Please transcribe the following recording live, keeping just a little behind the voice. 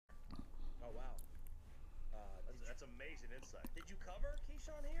That's amazing insight. Did you cover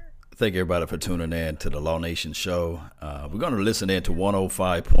Keyshawn here? Thank everybody for tuning in to the Law Nation show. We're going to listen in to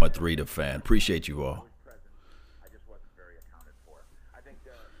 105.3 The Fan. Appreciate you all. I just wasn't very accounted for. I think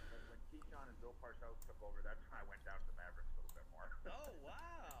when Keyshawn and Bill Parcells took over, that's when I went down to the Mavericks a little bit more. Oh,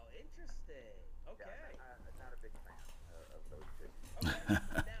 wow. Interesting. Okay. Yeah, I'm not a big fan of those two. Okay.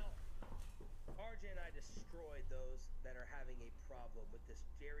 Now, RJ and I destroyed those that are having a problem with this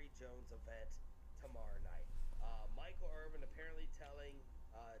Jerry Jones event tomorrow night. Michael Irvin apparently telling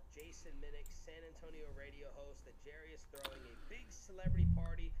Jason Minnick, San Antonio radio host, that Jerry is throwing a big celebrity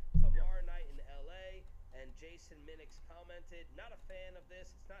party tomorrow night in L.A., and Jason Minnick commented, not a fan of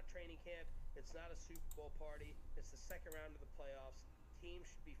this. It's not training camp. It's not a Super Bowl party. It's the second round of the playoffs. Teams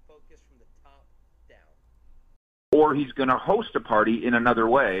should be focused from the top down. Or he's going to host a party in another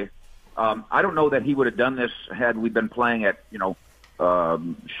way. I don't know that he would have done this had we been playing at,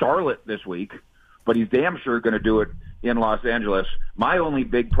 Charlotte this week, but he's damn sure going to do it in Los Angeles. My only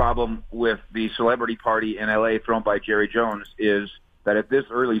big problem with the celebrity party in L.A. thrown by Jerry Jones is that at this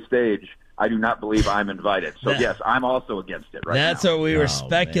early stage, I do not believe I'm invited. So, yes, I'm also against it right That's now. what we were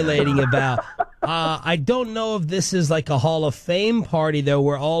speculating about. I don't know if this is like a Hall of Fame party, though,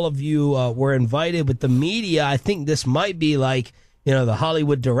 where all of you were invited with the media. I think this might be like, the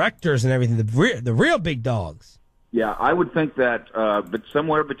Hollywood directors and everything, the real big dogs. Yeah, I would think that but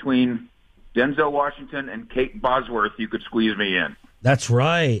somewhere between Denzel Washington and Kate Bosworth, you could squeeze me in. That's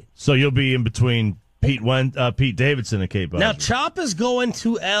right. So you'll be in between Pete Davidson and Kate Bosworth. Now, Chop is going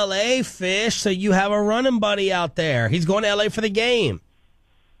to L.A., Fish, so you have a running buddy out there. He's going to L.A. for the game.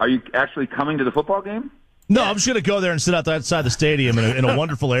 Are you actually coming to the football game? No, I'm just going to go there and sit outside the stadium in a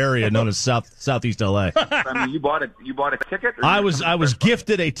wonderful area known as Southeast L.A. I mean, you bought a ticket? Or I was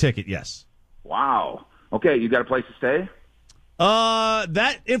gifted a ticket, yes. Wow. Okay, you got a place to stay?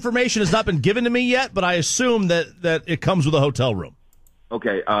 That information has not been given to me yet, but I assume that it comes with a hotel room.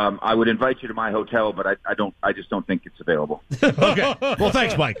 Okay, I would invite you to my hotel, but I just don't think it's available. Okay. Well,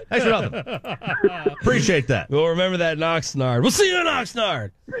 thanks, Mike. Thanks for nothing. Appreciate that. We'll remember that in Oxnard. We'll see you in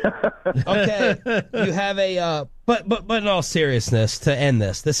Oxnard. Okay. You have a but in all seriousness, to end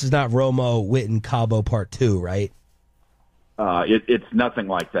this is not Romo, Witten, Cabo Part 2, right? It's nothing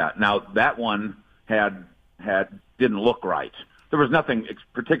like that. Now, that one didn't look right. There was nothing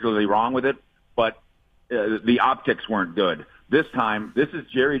particularly wrong with it, but the optics weren't good. This time, this is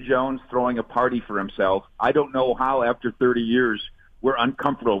Jerry Jones throwing a party for himself. I don't know how, after 30 years, we're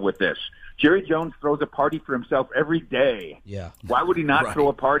uncomfortable with this. Jerry Jones throws a party for himself every day. Yeah. Why would he not throw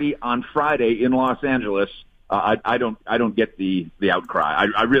a party on Friday in Los Angeles? I don't get the outcry.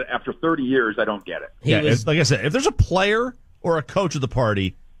 I really, after 30 years, I don't get it. Like I said, if there's a player or a coach of the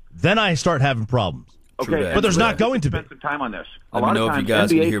party, then I start having problems. Okay, but there's not going to be. Spend some time on this. Let me know if you guys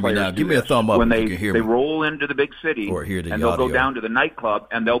can hear me now. Give me a thumb up when if you can hear me. They roll into the big city, Or hear the and they'll audio. go down to the nightclub,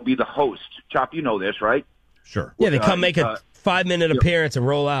 and they'll be the host. Chop, you know this, right? Sure. Yeah, they come make a 5-minute appearance and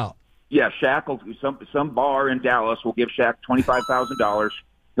roll out. Yeah, Shaq will some bar in Dallas will give Shaq $25,000.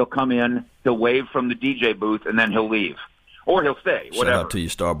 He'll come in, he'll wave from the DJ booth, and then he'll leave, or he'll stay. Shout Whatever. out to you,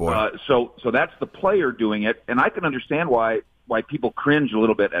 Starboy. So that's the player doing it, and I can understand why people cringe a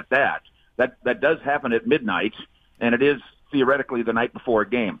little bit at that. That does happen at midnight, and it is theoretically the night before a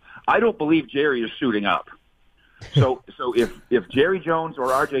game. I don't believe Jerry is suiting up. So if Jerry Jones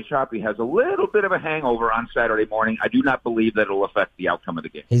or R.J. Choppy has a little bit of a hangover on Saturday morning, I do not believe that it'll affect the outcome of the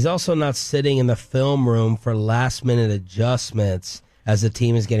game. He's also not sitting in the film room for last-minute adjustments as the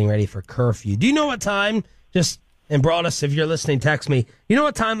team is getting ready for curfew. Do you know what time? And Broadus, if you're listening, text me. You know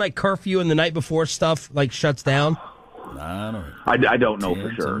what time like curfew and the night before stuff like shuts down? I don't know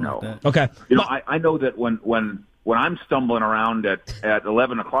for sure. No. Like Okay. I know that when I'm stumbling around at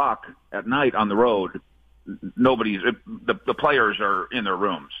 11 o'clock at night on the road, the players are in their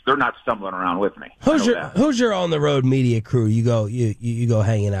rooms. They're not stumbling around with me. Who's your on the road media crew you go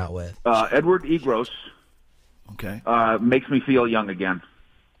hanging out with? Edward Egros. Okay. Makes me feel young again.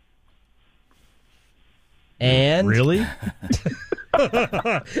 And really?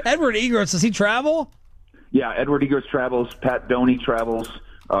 Edward Egros, does he travel? Yeah, Edward Egros travels. Pat Doney travels.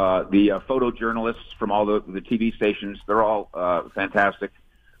 The photojournalists from all the TV stations, they're all fantastic.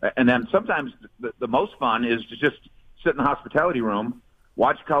 And then sometimes the most fun is to just sit in the hospitality room,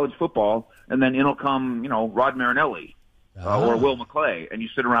 watch college football, and then in'll come, Rod Marinelli or Will McClay, and you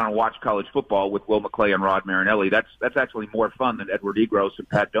sit around and watch college football with Will McClay and Rod Marinelli. That's actually more fun than Edward Egros and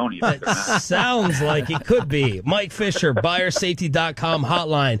Pat Doney. Sounds like it could be. Mike Fisher, BuyerSafety.com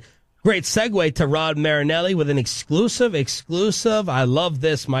hotline. Great segue to Rod Marinelli with an exclusive. I love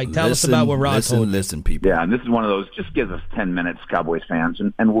this, Mike. Tell us about what Rod told. Listen, people. Yeah, and this is one of those, just give us 10 minutes, Cowboys fans,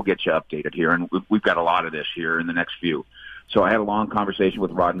 and we'll get you updated here. And we've got a lot of this here in the next few. So I had a long conversation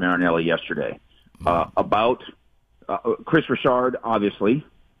with Rod Marinelli yesterday about Chris Richard, obviously,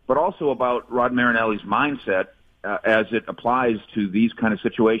 but also about Rod Marinelli's mindset as it applies to these kind of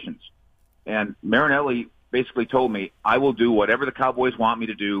situations. And Marinelli basically told me, I will do whatever the Cowboys want me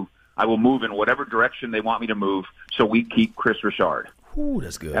to do. I will move in whatever direction they want me to move so we keep Chris Richard. Ooh,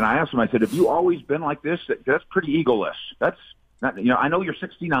 that's good. And I asked him, I said, have you always been like this? That's pretty egoless. That's not, I know you're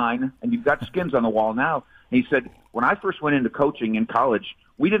 69 and you've got skins on the wall now. And he said, when I first went into coaching in college,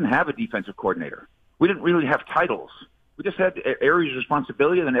 we didn't have a defensive coordinator. We didn't really have titles. We just had areas of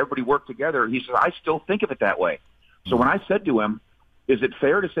responsibility and then everybody worked together. He said, I still think of it that way. So when I said to him, is it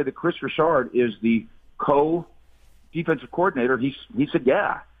fair to say that Chris Richard is the co-defensive coordinator? He said,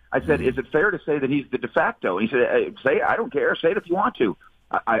 yeah. I said, is it fair to say that he's the de facto? And he said, hey, say, I don't care. Say it if you want to.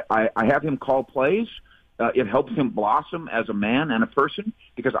 I have him call plays. It helps him blossom as a man and a person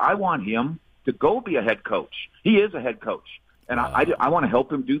because I want him to go be a head coach. He is a head coach. And I want to help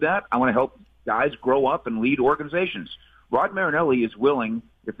him do that. I want to help guys grow up and lead organizations. Rod Marinelli is willing,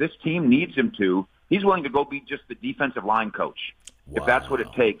 if this team needs him to, he's willing to go be just the defensive line coach. Wow. If that's what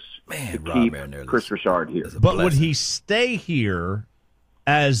it takes to keep Chris Richard here. But would he stay here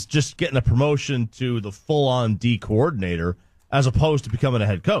as just getting a promotion to the full-on D coordinator as opposed to becoming a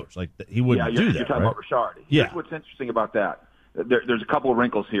head coach? Like, he wouldn't do that, you're talking right? about Richard. Yeah. Here's what's interesting about that. There's a couple of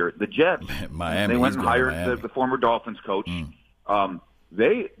wrinkles here. The Jets, Miami, they went and hired the former Dolphins coach.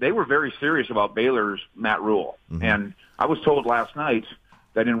 They were very serious about Baylor's Matt Rule. Mm-hmm. And I was told last night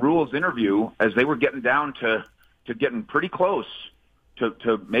that in Rule's interview, as they were getting down to getting pretty close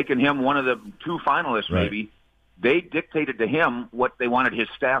to making him one of the two finalists maybe, they dictated to him what they wanted his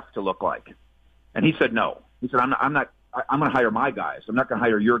staff to look like. And he said no. He said, I'm going to hire my guys. I'm not going to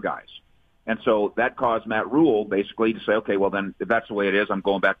hire your guys. And so that caused Matt Rule basically to say, okay, well then if that's the way it is, I'm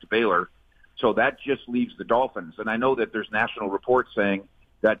going back to Baylor. So that just leaves the Dolphins. And I know that there's national reports saying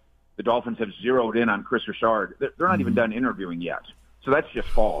that the Dolphins have zeroed in on Chris Richard. They're not even done interviewing yet. So that's just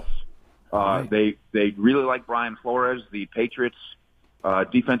false. They really like Brian Flores, the Patriots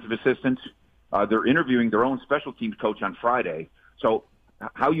defensive assistant. They're interviewing their own special teams coach on Friday. So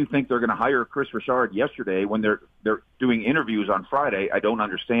how you think they're going to hire Chris Richard yesterday when they're doing interviews on Friday, I don't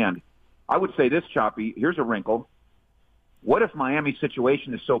understand. I would say this, Choppy, here's a wrinkle. What if Miami's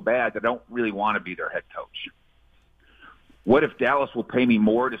situation is so bad that I don't really want to be their head coach? What if Dallas will pay me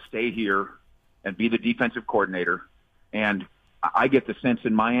more to stay here and be the defensive coordinator? And I get the sense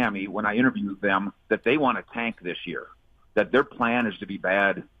in Miami when I interview them that they want to tank this year, that their plan is to be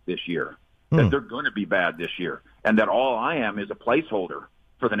bad this year, that they're going to be bad this year, and that all I am is a placeholder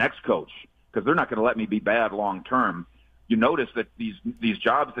for the next coach because they're not going to let me be bad long term. You notice that these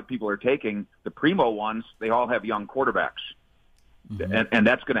jobs that people are taking, the primo ones, they all have young quarterbacks. Mm-hmm. And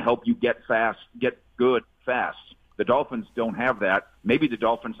that's going to help you get good fast. The Dolphins don't have that. Maybe the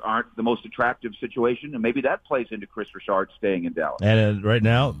Dolphins aren't the most attractive situation, and maybe that plays into Chris Richard staying in Dallas. And right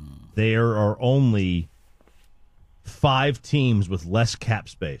now, there are only 5 teams with less cap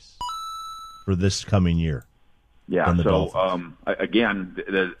space for this coming year. Yeah, so again,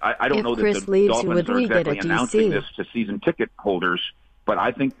 I don't know that the Dolphins are exactly announcing this to season ticket holders, but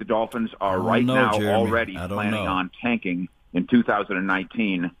I think the Dolphins are already planning on tanking in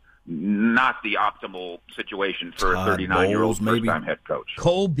 2019. Not the optimal situation for a 39-year-old first-time head coach.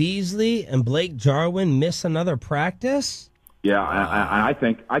 Cole Beasley and Blake Jarwin miss another practice? Yeah, I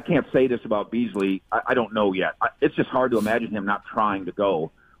think – I can't say this about Beasley. I don't know yet. It's just hard to imagine him not trying to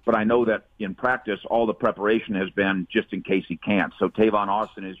go. But I know that in practice, all the preparation has been just in case he can't. So Tavon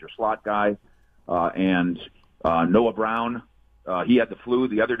Austin is your slot guy, and Noah Brown, he had the flu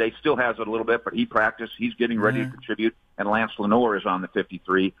the other day, still has it a little bit, but he practiced. He's getting ready to contribute, and Lance Lenoir is on the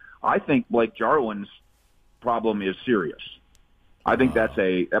 53. I think Blake Jarwin's problem is serious. I think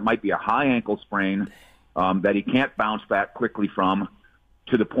that might be a high ankle sprain that he can't bounce back quickly from,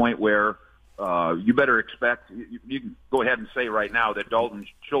 to the point where you better expect, you can go ahead and say right now that Dalton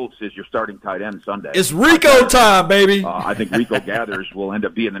Schultz is your starting tight end Sunday. It's Rico time, baby. I think Rico Gathers will end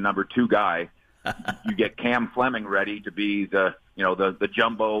up being the number 2 guy. You get Cam Fleming ready to be the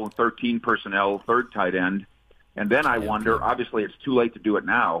jumbo 13 personnel third tight end. And then I wonder, obviously it's too late to do it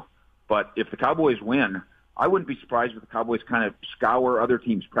now, but if the Cowboys win, I wouldn't be surprised if the Cowboys kind of scour other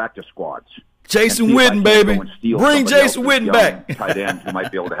teams' practice squads Jason and see if I Witten, can't baby. go and steal Bring somebody Jason else's Witten young back. tight end who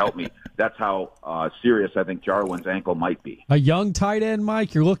might be able to help me. That's how serious I think Jarwin's ankle might be. A young tight end,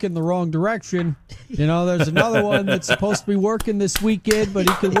 Mike, you're looking the wrong direction. You know, there's another one that's supposed to be working this weekend, but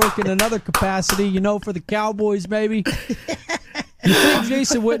he could work in another capacity, for the Cowboys maybe. You think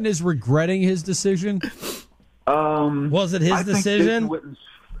Jason Witten is regretting his decision? Was it his decision?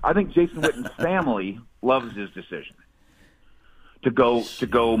 I think Jason Witten's family loves his decision to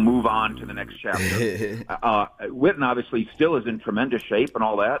go move on to the next chapter. Witten obviously still is in tremendous shape and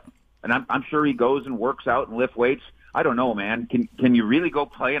all that, and I'm sure he goes and works out and lift weights. I don't know, man. Can you really go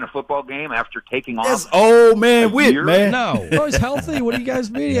play in a football game after taking off? That's old man Witt, man. No. Oh, he's healthy. What do you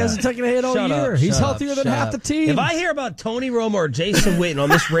guys mean? He hasn't taken a hit all year. He's healthier than half the team. If I hear about Tony Romo or Jason Witten on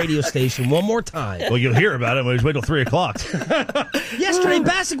this radio station one more time. Well, you'll hear about it when he's wait till 3 o'clock. Yesterday,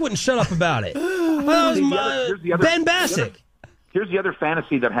 Bassick wouldn't shut up about it. Ben Bassick. Here's the other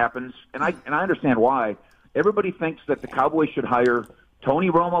fantasy that happens, and I understand why. Everybody thinks that the Cowboys should hire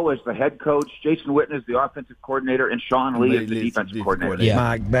Tony Romo as the head coach, Jason Witten as the offensive coordinator, and Sean Lee as the defensive coordinator. Yeah.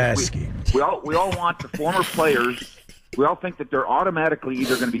 Mike Baskey. We all want the former players. We all think that they're automatically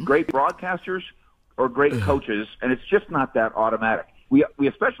either going to be great broadcasters or great coaches, and it's just not that automatic. We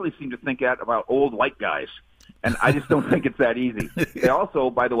especially seem to think that about old white guys, and I just don't think it's that easy. They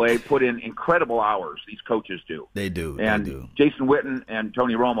also, by the way, put in incredible hours. These coaches do. They do. And they do. Jason Witten and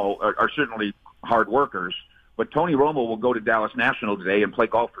Tony Romo are certainly hard workers, but Tony Romo will go to Dallas National today and play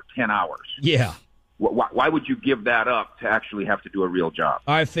golf for 10 hours. Yeah. Why would you give that up to actually have to do a real job?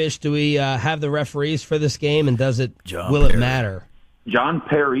 All right, Fish, do we have the referees for this game, and will Perry. it matter? John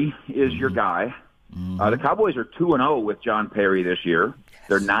Perry is your guy. The Cowboys are 2-0 with John Perry this year.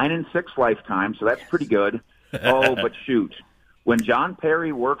 They're 9-6 lifetime, so that's pretty good. Oh, but shoot. When John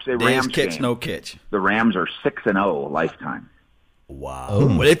Perry works a Rams catch, game, no catch. the Rams are 6-0 lifetime. Wow.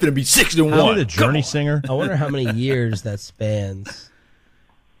 Well, they're going to be 6-1. The Journey singer. I wonder how many years that spans.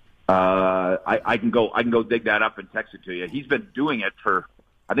 I can go dig that up and text it to you. He's been doing it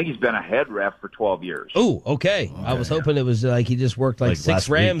I think he's been a head ref for 12 years. Oh, okay. I was hoping it was like he just worked like 6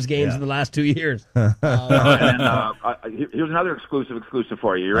 Rams games in the last 2 years. And then, here's another exclusive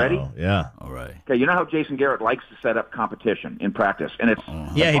for you. You ready? Oh, yeah. All right. Okay, you know how Jason Garrett likes to set up competition in practice, and it's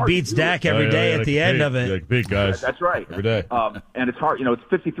Yeah, he hard beats to do Dak it. every day at the end of it. Like big guys. That's right. Every day. And it's hard. It's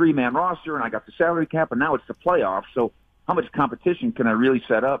a 53-man roster, and I got the salary cap, and now it's the playoffs. So how much competition can I really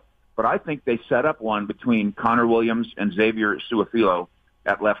set up? But I think they set up one between Connor Williams and Xavier Su'a-Filo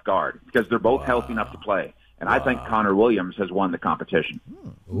at left guard because they're both healthy enough to play. And I think Connor Williams has won the competition.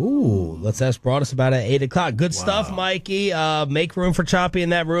 Ooh, let's ask Broadus about it at 8 o'clock. Good stuff, Mikey. Make room for Choppy in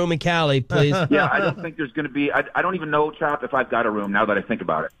that room in Cali, please. Yeah, I don't think there's going to be I don't even know, Chop, if I've got a room now that I think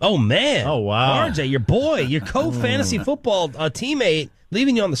about it. Oh, man. Oh, wow. RJ, your boy, your co-fantasy football teammate,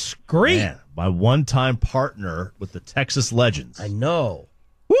 leaving you on the screen. Man, my one-time partner with the Texas Legends. I know.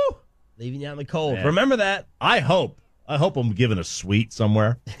 Woo! Leaving you out in the cold. Man. Remember that. I hope I'm given a suite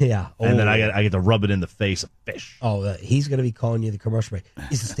somewhere, Yeah. and then I get to rub it in the face of Fish. Oh, he's going to be calling you the commercial break.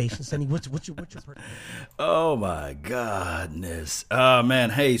 Is the station sending? What's your Oh, my goodness. Man,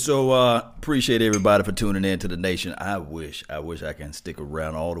 hey, so appreciate everybody for tuning in to the nation. I wish I can stick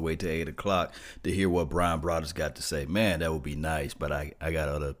around all the way to 8 o'clock to hear what Brian Broadus got to say. Man, that would be nice, but I got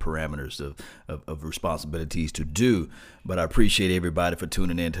other parameters of responsibilities to do. But I appreciate everybody for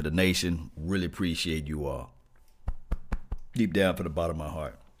tuning in to the nation. Really appreciate you all. Deep down from the bottom of my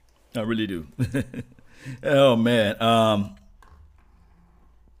heart. I really do. Oh, man.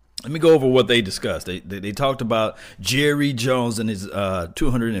 Let me go over what they discussed. They talked about Jerry Jones and his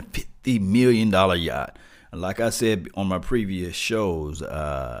 $250 million yacht. And like I said on my previous shows,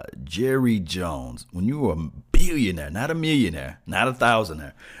 Jerry Jones, when you are a billionaire, not a millionaire, not a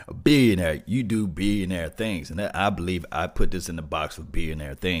thousandaire, a billionaire, you do billionaire things. And I believe I put this in the box of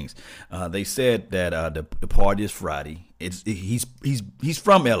billionaire things. They said that the party is Friday. He's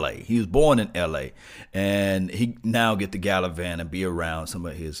from L.A. He was born in L.A. and he now get to gallivant and be around some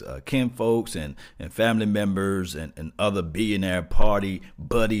of his kinfolks and family members and other billionaire party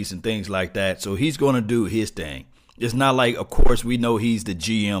buddies and things like that. So he's going to do his thing. It's not like, of course, we know he's the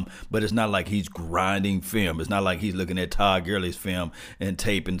GM, but it's not like he's grinding film. It's not like he's looking at Todd Gurley's film and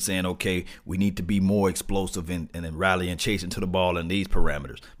tape and saying, okay, we need to be more explosive and rallying, chasing to the ball in these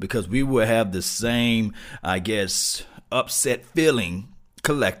parameters. Because we will have the same, I guess, upset feeling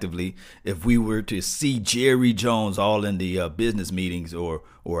collectively if we were to see Jerry Jones all in the business meetings or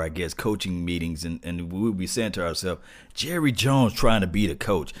I guess coaching meetings and we would be saying to ourselves, Jerry Jones trying to be the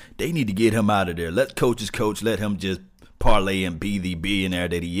coach. They need to get him out of there. Let coaches coach. Let him just parlay and be the billionaire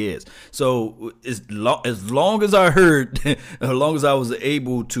that he is. So as long as I heard, as long as I was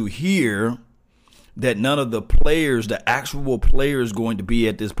able to hear that none of the players, the actual players, going to be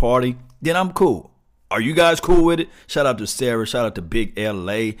at this party, then I'm cool. Are you guys cool with it? Shout out to Sarah. Shout out to Big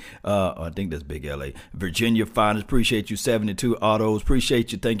LA. I think that's Big LA. Virginia Finest. Appreciate you. 72 Autos.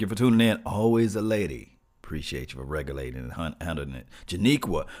 Appreciate you. Thank you for tuning in. Always a lady. Appreciate you for regulating and handling it.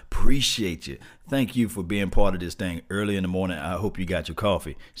 Janiqua, appreciate you. Thank you for being part of this thing early in the morning. I hope you got your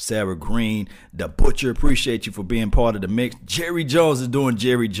coffee. Sarah Green, the Butcher, appreciate you for being part of the mix. Jerry Jones is doing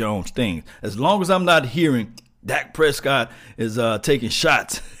Jerry Jones things. As long as I'm not hearing Dak Prescott is taking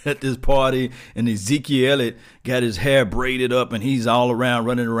shots at this party, and Ezekiel Elliott got his hair braided up, and he's all around,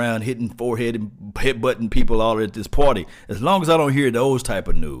 running around, hitting forehead and headbutting people all at this party. As long as I don't hear those type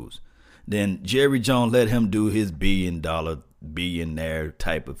of news, then Jerry Jones, let him do his $1 billion billionaire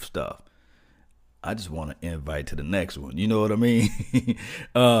type of stuff. I just want to invite to the next one. You know what I mean?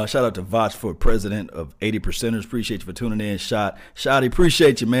 Shout out to Voch for president of 80 Percenters. Appreciate you for tuning in. Shotty,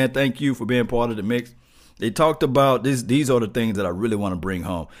 appreciate you, man. Thank you for being part of the mix. They talked about this. These are the things that I really want to bring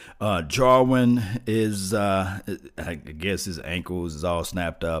home. Jarwin is, I guess his ankles is all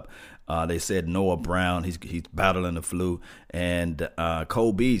snapped up. They said Noah Brown, he's battling the flu, and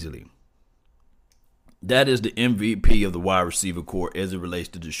Cole Beasley. That is the MVP of the wide receiver core as it relates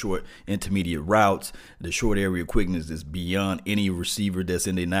to the short intermediate routes. The short area quickness is beyond any receiver that's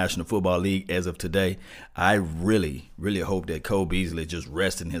in the National Football League as of today. I really, really hope that Cole Beasley just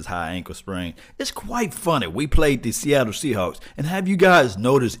resting his high ankle sprain. It's quite funny. We played the Seattle Seahawks, and have you guys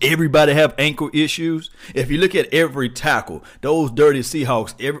noticed everybody have ankle issues? If you look at every tackle, those dirty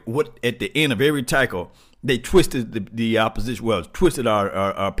Seahawks, at the end of every tackle, they twisted the opposition. Well, twisted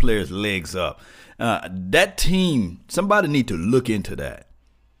our players' legs up. That team, somebody need to look into that.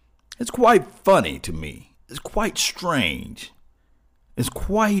 It's quite funny to me. It's quite strange. It's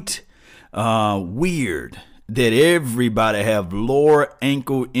quite weird that everybody have lower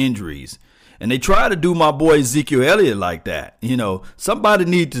ankle injuries. And they try to do my boy Ezekiel Elliott like that. You know, somebody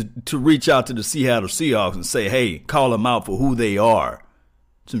need to reach out to the Seattle Seahawks and say, hey, call them out for who they are.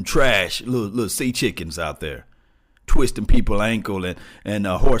 Some trash little sea chickens out there, twisting people ankle and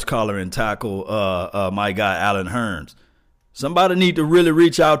horse collar and tackle my guy Allen Hurns. Somebody need to really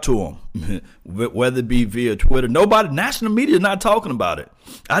reach out to him, whether it be via Twitter. National media is not talking about it.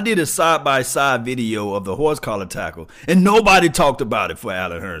 I did a side-by-side video of the horse collar tackle, and nobody talked about it for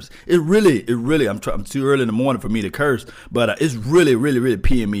Allen Hurns. It really, I'm too early in the morning for me to curse, but it's really, really, really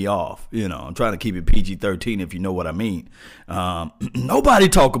peeing me off. You know, I'm trying to keep it PG-13 if you know what I mean. Nobody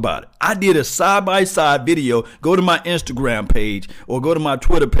talk about it. I did a side-by-side video. Go to my Instagram page or go to my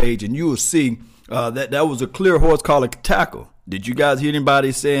Twitter page, and you will see that was a clear horse collar tackle. Did you guys hear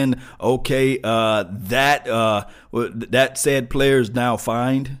anybody saying, okay, that said player is now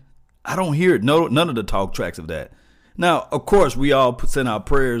fined? I don't hear it. No, none of the talk tracks of that. Now, of course, we all send our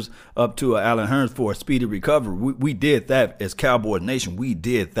prayers up to Allen Hurns for a speedy recovery. We did that as Cowboy Nation. We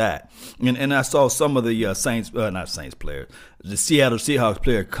did that. And I saw some of the not Saints players, the Seattle Seahawks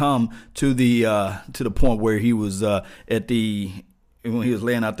player come to the point where he was when he was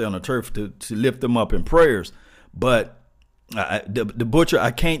laying out there on the turf to lift them up in prayers. But the Butcher,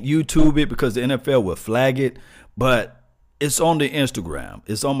 I can't YouTube it because the NFL will flag it, but it's on the Instagram.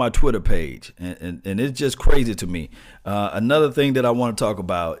 It's on my Twitter page, and it's just crazy to me. Another thing that I want to talk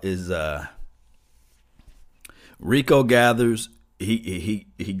about is Rico Gathers.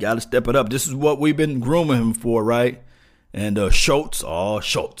 He got to step it up. This is what we've been grooming him for, right? And Schultz.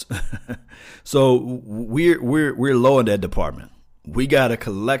 So we're low in that department. We got a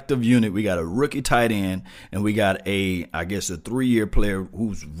collective unit. We got a rookie tight end, and we got a 3-year player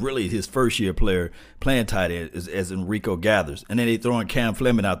who's really his first-year player playing tight end, as Enrico Gathers. And then they throwing Cam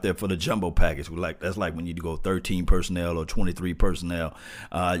Fleming out there for the jumbo package. That's like when you go 13 personnel or 23 personnel.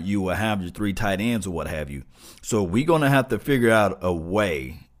 You will have your 3 tight ends or what have you. So we're going to have to figure out a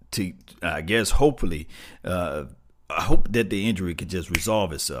way to, hopefully, I hope that the injury could just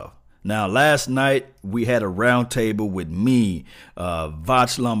resolve itself. Now, last night, we had a round table with me,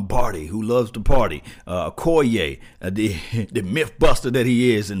 Voch Lombardi, who loves to party, Koye, the myth buster that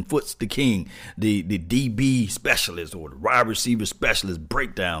he is, and Foots the King, the DB specialist or the wide receiver specialist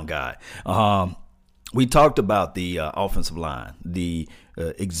breakdown guy. We talked about the offensive line, the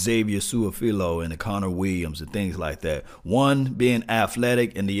Xavier Su'a-Filo and the Connor Williams and things like that. One being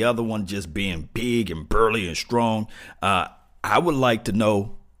athletic and the other one just being big and burly and strong. I would like to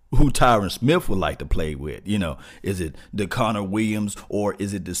know who Tyron Smith would like to play with. You know, is it the Connor Williams or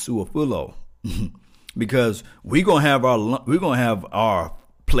is it the Su'a-Filo? Because we're gonna have our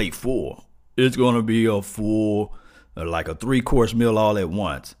plate full. It's gonna be a full, like a 3-course meal all at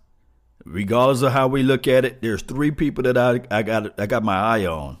once. Regardless of how we look at it, there's 3 people that I got my eye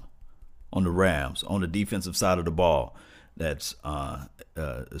on. on the Rams on the defensive side of the ball. That's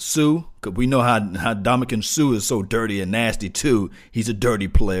Sue, because we know how Ndamukong Suh is so dirty and nasty too. He's a dirty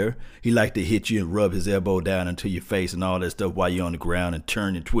player. He like to hit you and rub his elbow down into your face and all that stuff while you're on the ground and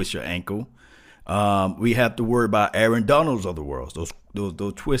turn and twist your ankle. We have to worry about Aaron Donalds of the world.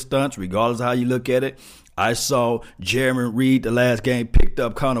 Those twist stunts, regardless of how you look at it. I saw Jeremy Reed the last game picked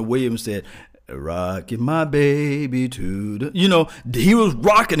up Connor Williams, said, "Rocking my baby to the," he was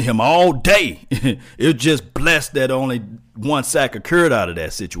rocking him all day. It was just blessed that only one sack occurred out of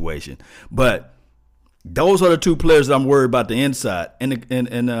that situation. But those are the two players that I'm worried about the inside. And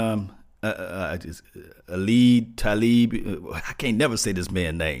Talib, I can't never say this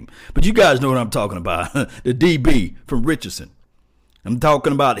man's name, but you guys know what I'm talking about. The DB from Richardson. I'm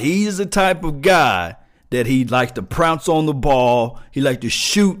talking about he's the type of guy that he likes to pounce on the ball. He likes to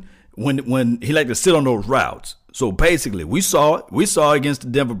shoot when he likes to sit on those routes. So basically, we saw against the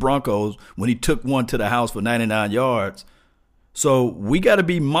Denver Broncos when he took one to the house for 99 yards. So we got to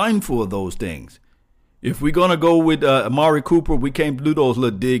be mindful of those things. If we're going to go with Amari Cooper, we can't do those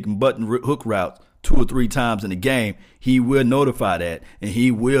little dig and button hook routes 2 or 3 times in the game. He will notify that, and he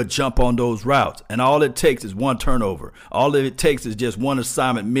will jump on those routes. And all it takes is one turnover. All it takes is just one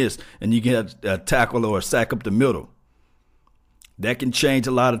assignment missed, and you get a tackle or a sack up the middle. That can change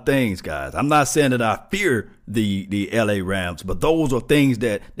a lot of things, guys. I'm not saying that I fear the LA Rams, but those are things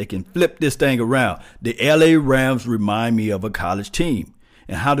that they can flip this thing around. The LA Rams remind me of a college team.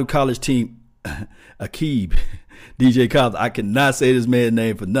 And how do college team Aqib, DJ Cobbs, I cannot say this man's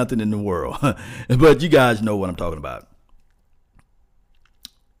name for nothing in the world. But you guys know what I'm talking about.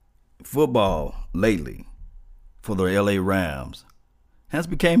 Football lately for the LA Rams has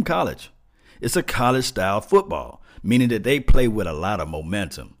become college. It's a college-style football, meaning that they play with a lot of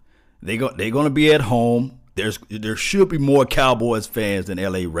momentum. They're going to be at home. There should be more Cowboys fans than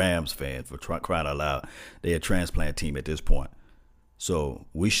LA Rams fans, for crying out loud. They're a transplant team at this point. So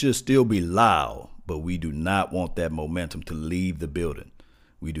we should still be loud, but we do not want that momentum to leave the building.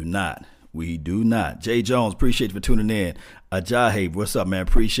 We do not. We do not. Jay Jones, appreciate you for tuning in. Ajahe, what's up, man?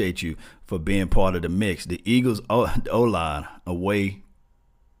 Appreciate you for being part of the mix. The Eagles O-line away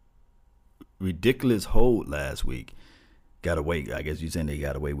ridiculous hold last week. Got away. I guess you're saying they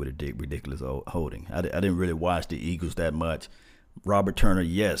got away with a ridiculous holding. I didn't really watch the Eagles that much. Robert Turner,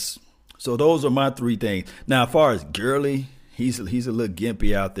 yes. So those are my 3 things. Now, as far as Gurley, he's a little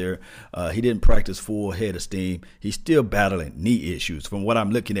gimpy out there. He didn't practice full head of steam. He's still battling knee issues from what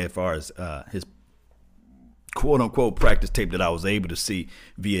I'm looking at as far as his quote-unquote practice tape that I was able to see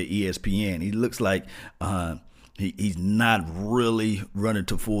via ESPN. He looks like he's not really running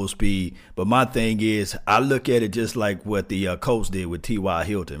to full speed. But my thing is, I look at it just like what the Colts did with T.Y.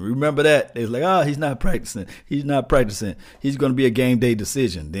 Hilton. Remember that? They was like, he's not practicing. He's not practicing. He's going to be a game day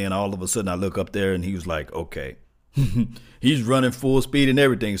decision. Then all of a sudden I look up there and he was like, okay. He's running full speed and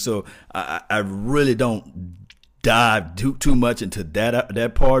everything. So I really don't dive too much into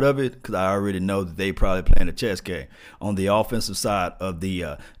that part of it, because I already know that they probably playing a chess game on the offensive side of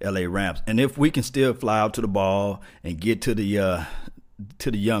the LA Rams. And if we can still fly out to the ball and get to the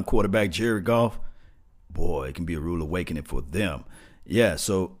young quarterback Jared Goff, boy, it can be a rude awakening for them. Yeah,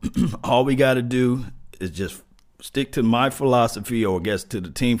 so all we got to do is just stick to my philosophy, or I guess to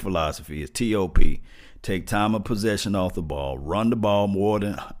the team philosophy, is TOP. Take time of possession off the ball, run the ball more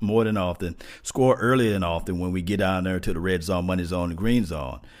than often, score earlier than often when we get down there to the red zone, money zone, and green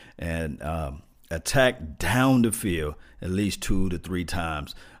zone, and attack down the field at least 2 to 3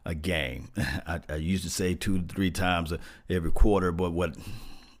 times a game. I used to say 2 to 3 times every quarter, but what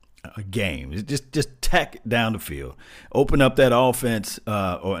a game? Just tack down the field, open up that offense,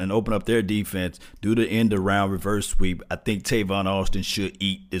 and open up their defense. Do the end around reverse sweep. I think Tavon Austin should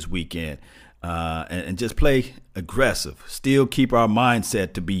eat this weekend. And just play aggressive. Still keep our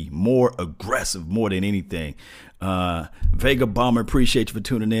mindset to be more aggressive more than anything. Vega Bomber, appreciate you for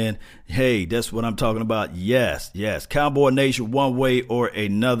tuning in. Hey, that's what I'm talking about. Yes. Cowboy Nation, one way or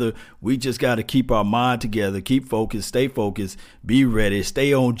another. We just got to keep our mind together, keep focused, stay focused, be ready,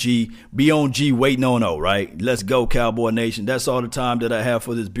 stay on G, be on G, waiting on O, right? Let's go, Cowboy Nation. That's all the time that I have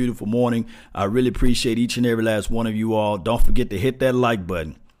for this beautiful morning. I really appreciate each and every last one of you all. Don't forget to hit that like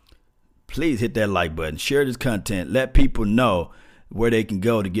button. Please hit that like button. Share this content. Let people know where they can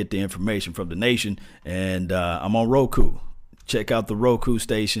go to get the information from the nation. And I'm on Roku. Check out the Roku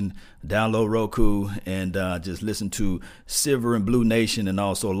station. Download Roku and just listen to Silver and Blue Nation and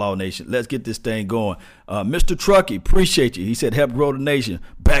also Law Nation. Let's get this thing going. Mr. Truckee, appreciate you. He said, help grow the nation.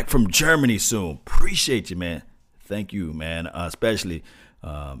 Back from Germany soon. Appreciate you, man. Thank you, man. Especially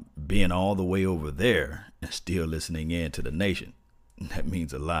being all the way over there and still listening in to the nation. That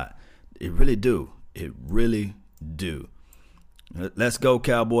means a lot. It really do. It really do. Let's go,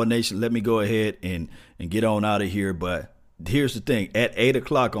 Cowboy Nation. Let me go ahead and get on out of here. But here's the thing. At 8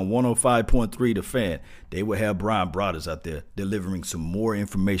 o'clock on 105.3 The Fan, they will have Brian Broaddus out there delivering some more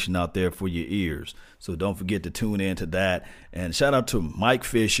information out there for your ears. So don't forget to tune in to that. And shout out to Mike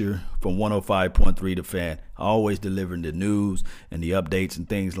Fisher from 105.3 The Fan. Always delivering the news and the updates and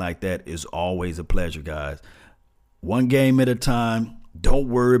things like that. Is always a pleasure, guys. One game at a time. Don't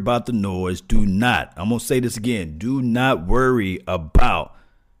worry about the noise. Do not, I'm going to say this again, do not worry about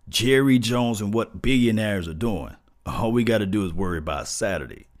Jerry Jones and what billionaires are doing. All we got to do is worry about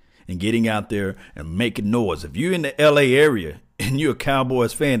Saturday and getting out there and making noise. If you're in the LA area and you're a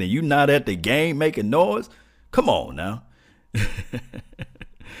Cowboys fan and you're not at the game making noise, come on now.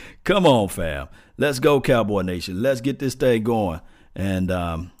 Come on, fam. Let's go, Cowboy Nation. Let's get this thing going.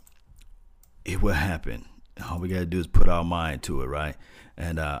 And it will happen. All we got to do is put our mind to it, right?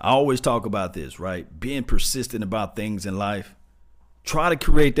 And I always talk about this, right? Being persistent about things in life. Try to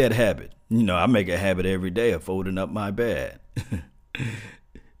create that habit. You know, I make a habit every day of folding up my bed.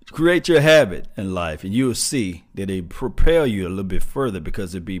 Create your habit in life, and you'll see that it propel you a little bit further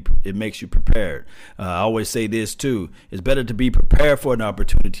because it makes you prepared. I always say this, too. It's better to be prepared for an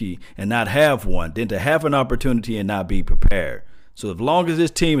opportunity and not have one than to have an opportunity and not be prepared. So as long as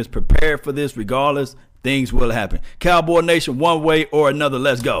this team is prepared for this, regardless, things will happen. Cowboy Nation, one way or another,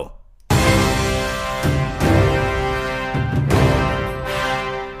 let's go.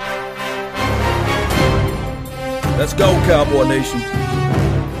 Let's go, Cowboy Nation.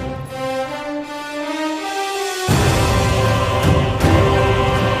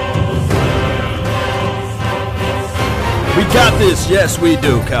 We got this. Yes, we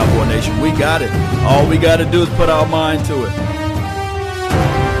do, Cowboy Nation. We got it. All we got to do is put our mind to it.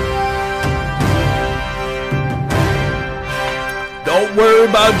 Don't worry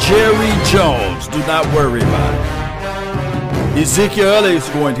about Jerry Jones. Do not worry about it. Ezekiel Elliott is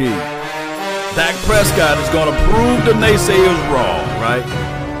going to eat. Dak Prescott is going to prove the naysayers wrong,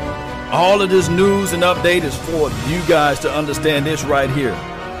 right? All of this news and update is for you guys to understand this right here.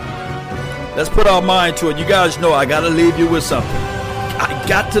 Let's put our mind to it. You guys know I got to leave you with something. I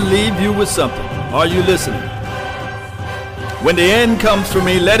got to leave you with something. Are you listening? When the end comes for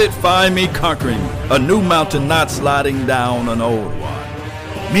me, let it find me conquering a new mountain, not sliding down an old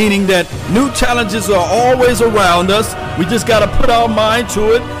one. Meaning that new challenges are always around us. We just got to put our mind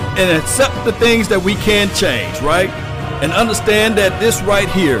to it and accept the things that we can change, right? And understand that this right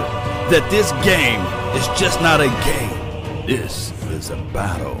here, that this game is just not a game. This is a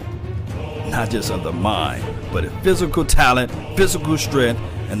battle. Not just of the mind, but a physical talent, physical strength.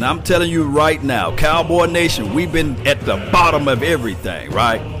 And I'm telling you right now, Cowboy Nation, we've been at the bottom of everything,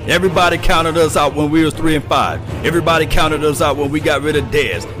 right? Everybody counted us out when we was 3-5. Everybody counted us out when we got rid of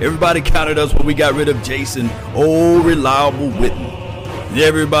Dez. Everybody counted us when we got rid of Jason, old reliable Witten.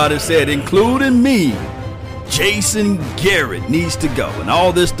 Everybody said, including me, Jason Garrett needs to go and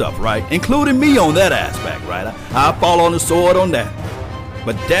all this stuff, right? Including me on that aspect, right? I fall on the sword on that.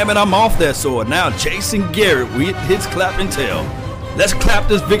 But damn it, I'm off that sword now. Jason Garrett, his clapping tail. Let's clap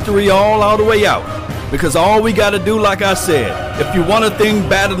this victory all the way out. Because all we got to do, like I said, if you want a thing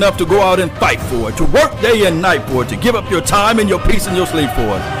bad enough to go out and fight for it, to work day and night for it, to give up your time and your peace and your sleep for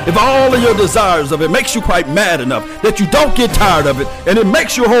it, if all of your desires of it makes you quite mad enough that you don't get tired of it, and it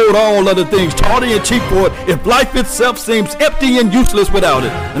makes you hold all other things tawdry and cheap for it, if life itself seems empty and useless without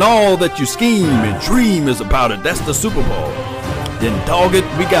it, and all that you scheme and dream is about it, that's the Super Bowl. Then dog it,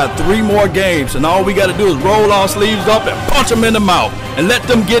 we got 3 more games, and all we got to do is roll our sleeves up and punch them in the mouth and let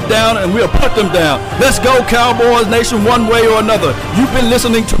them get down, and we'll put them down. Let's go, Cowboys Nation, one way or another. You've been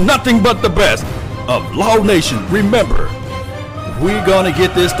listening to nothing but the best of Law Nation. Remember, we're going to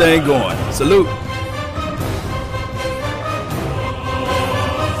get this thing going. Salute.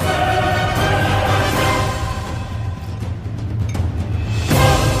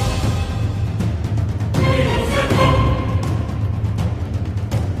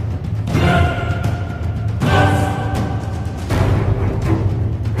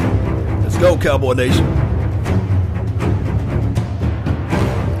 Go, Cowboy Nation.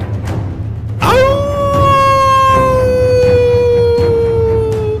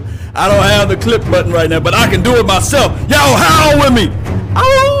 I don't have the clip button right now, but I can do it myself. Y'all howl with me.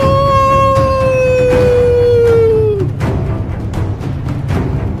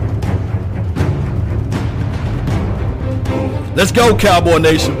 Let's go, Cowboy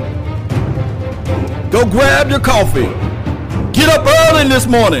Nation. Go grab your coffee. Get up early this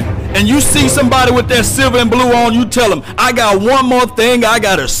morning. And you see somebody with that silver and blue on, you tell them, I got one more thing I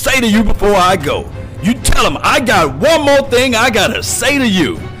got to say to you before I go. You tell them, I got one more thing I got to say to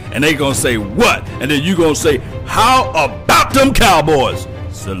you. and they gonna say what? And then you gonna say, how about them Cowboys?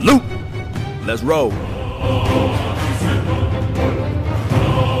 Salute. Let's roll.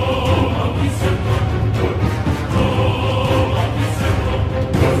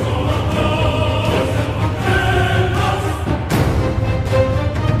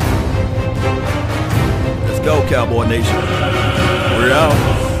 Let's go, Cowboy Nation.